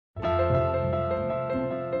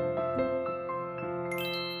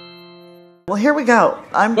Well, here we go.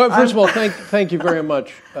 First of all, thank you very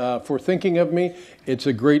much for thinking of me. It's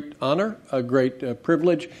a great honor, a great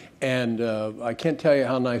privilege, and I can't tell you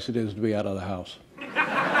how nice it is to be out of the house.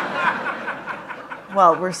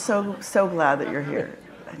 Well, we're so glad that you're here.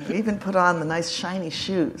 And you even put on the nice shiny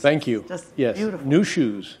shoes. Thank you. Just yes. Beautiful. New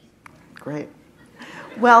shoes. Great.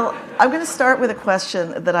 Well, I'm going to start with a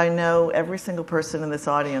question that I know every single person in this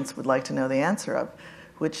audience would like to know the answer of,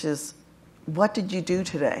 which is, what did you do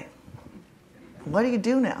today? What do you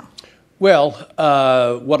do now? Well,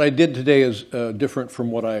 what I did today is different from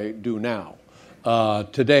what I do now.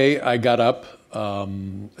 Today I got up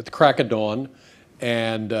at the crack of dawn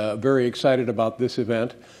and very excited about this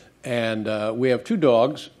event. And we have two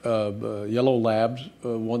dogs, yellow labs.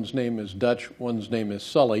 One's name is Dutch, one's name is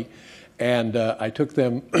Sully. And I took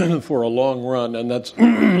them for a long run, and that's,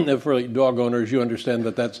 for dog owners, you understand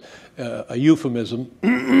that that's a euphemism.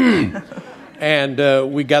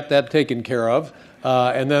 And we got that taken care of.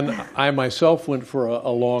 And then I myself went for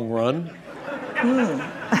a long run.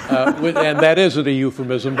 And that isn't a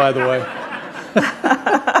euphemism, by the way.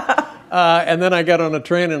 And then I got on a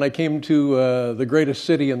train and I came to the greatest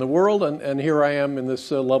city in the world, and here I am in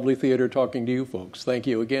this lovely theater talking to you folks. Thank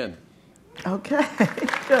you again. Okay,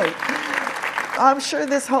 good. I'm sure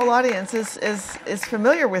this whole audience is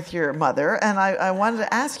familiar with your mother, and I wanted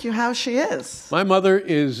to ask you how she is. My mother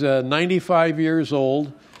is 95 years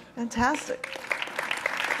old. Fantastic.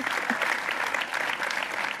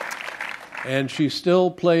 And she still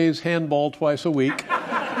plays handball twice a week.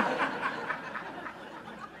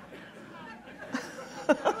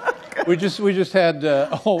 We just had,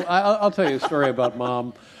 I'll tell you a story about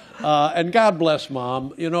Mom. And God bless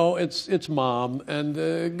Mom. You know, it's Mom,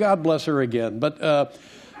 and God bless her again. But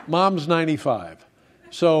Mom's 95.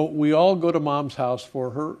 So we all go to Mom's house for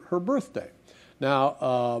her birthday.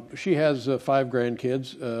 Now, she has 5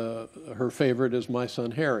 grandkids. Her favorite is my son,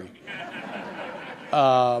 Harry.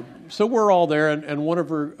 So we're all there, and one of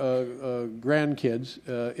her grandkids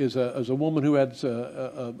is a woman who has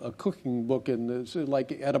a cooking book in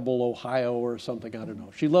like Edible Ohio or something, I don't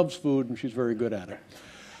know. She loves food, and she's very good at it.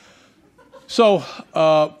 So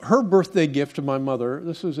her birthday gift to my mother,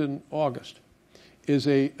 this was in August, is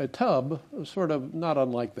a tub, sort of not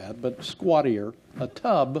unlike that, but squattier, a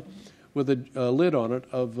tub with a lid on it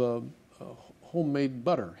of homemade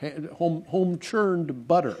butter, home-churned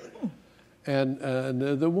butter. And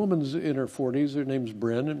the woman's in her 40s, her name's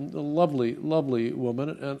Bryn, and a lovely, lovely woman.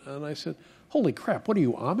 And I said, holy crap, what are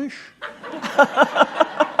you, Amish?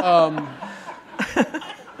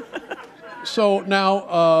 So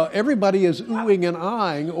now everybody is oohing and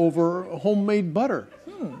eyeing over homemade butter.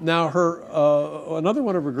 Now another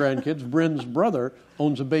one of her grandkids, Bryn's brother,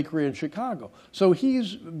 owns a bakery in Chicago. So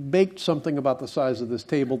he's baked something about the size of this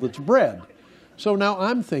table that's bread. So now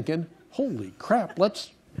I'm thinking, holy crap,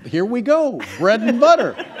 here we go, bread and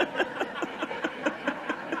butter.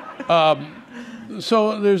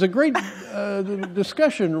 So there's a great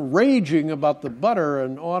discussion raging about the butter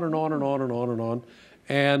and on and on and on and on and on.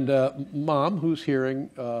 And Mom, who's hearing,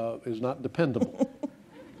 is not dependable.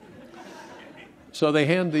 So they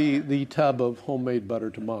hand the tub of homemade butter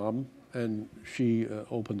to Mom, and she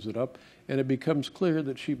opens it up, and it becomes clear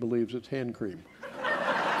that she believes it's hand cream.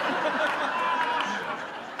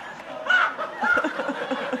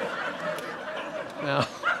 Now,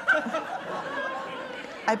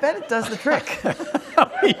 I bet it does the trick.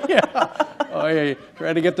 Yeah. Oh, yeah.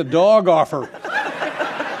 Trying to get the dog off her.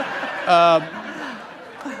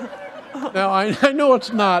 Now, I know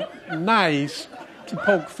it's not nice to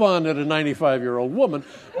poke fun at a 95-year-old woman,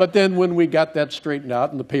 but then when we got that straightened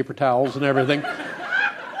out and the paper towels and everything,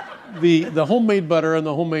 the homemade butter and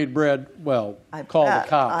the homemade bread, well, call the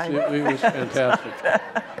cops. It was fantastic.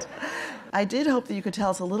 I did hope that you could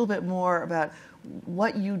tell us a little bit more about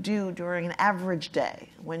what you do during an average day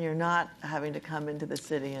when you're not having to come into the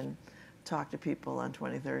city and talk to people on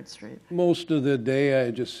 23rd Street. Most of the day,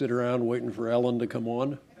 I just sit around waiting for Ellen to come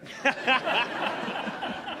on.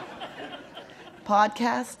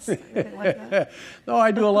 Podcasts? Anything like that? No, I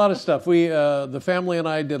do a lot of stuff. The family and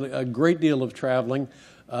I did a great deal of traveling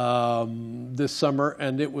this summer,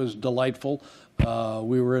 and it was delightful.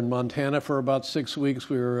 We were in Montana for about 6 weeks.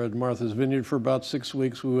 We were at Martha's Vineyard for about 6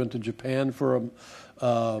 weeks. We went to Japan for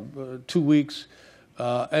 2 weeks,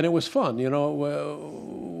 and it was fun. You know,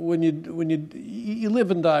 when you live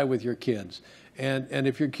and die with your kids, and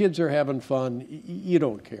if your kids are having fun, you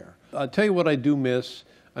don't care. I'll tell you what I do miss.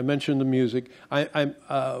 I mentioned the music.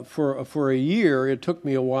 For a year, it took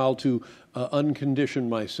me a while to uncondition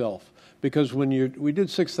myself, because we did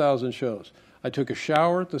 6,000 shows. I took a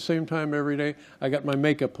shower at the same time every day. I got my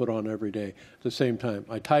makeup put on every day at the same time.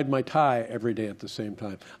 I tied my tie every day at the same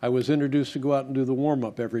time. I was introduced to go out and do the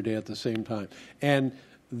warm-up every day at the same time. And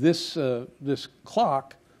this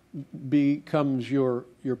clock becomes your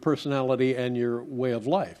personality and your way of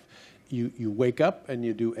life. You wake up and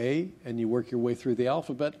you do A, and you work your way through the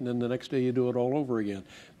alphabet, and then the next day you do it all over again.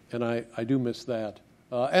 And I do miss that.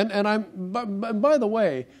 By the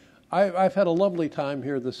way, I've had a lovely time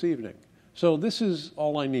here this evening. So this is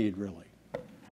all I need, really.